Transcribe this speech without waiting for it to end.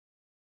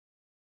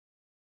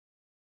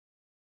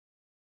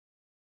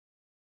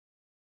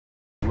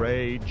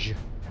Rage,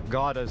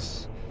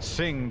 goddess,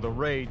 sing the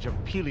rage of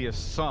Peleus'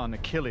 son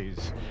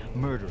Achilles,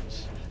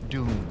 murders,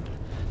 doomed,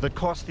 that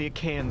cost the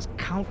Achaeans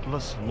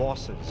countless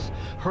losses,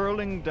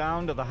 hurling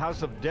down to the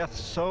house of death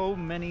so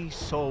many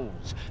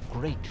souls,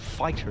 great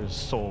fighters'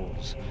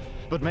 souls,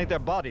 but made their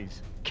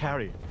bodies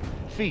carrion,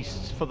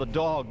 feasts for the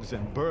dogs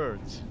and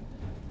birds.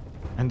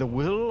 And the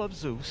will of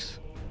Zeus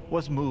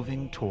was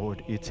moving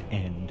toward its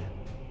end.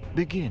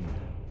 Begin,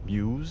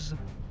 Muse.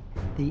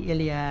 The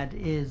Iliad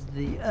is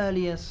the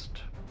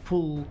earliest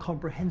full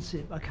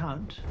comprehensive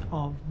account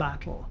of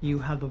battle. You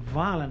have the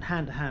violent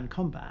hand-to-hand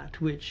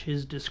combat, which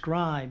is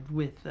described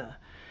with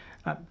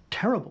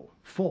terrible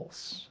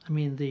force. I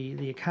mean,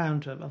 the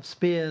account of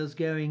spears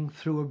going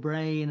through a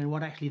brain and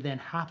what actually then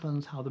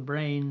happens, how the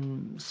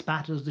brain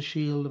spatters the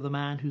shield of the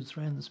man who's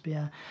thrown the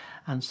spear,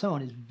 and so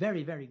on, is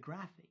very, very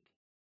graphic.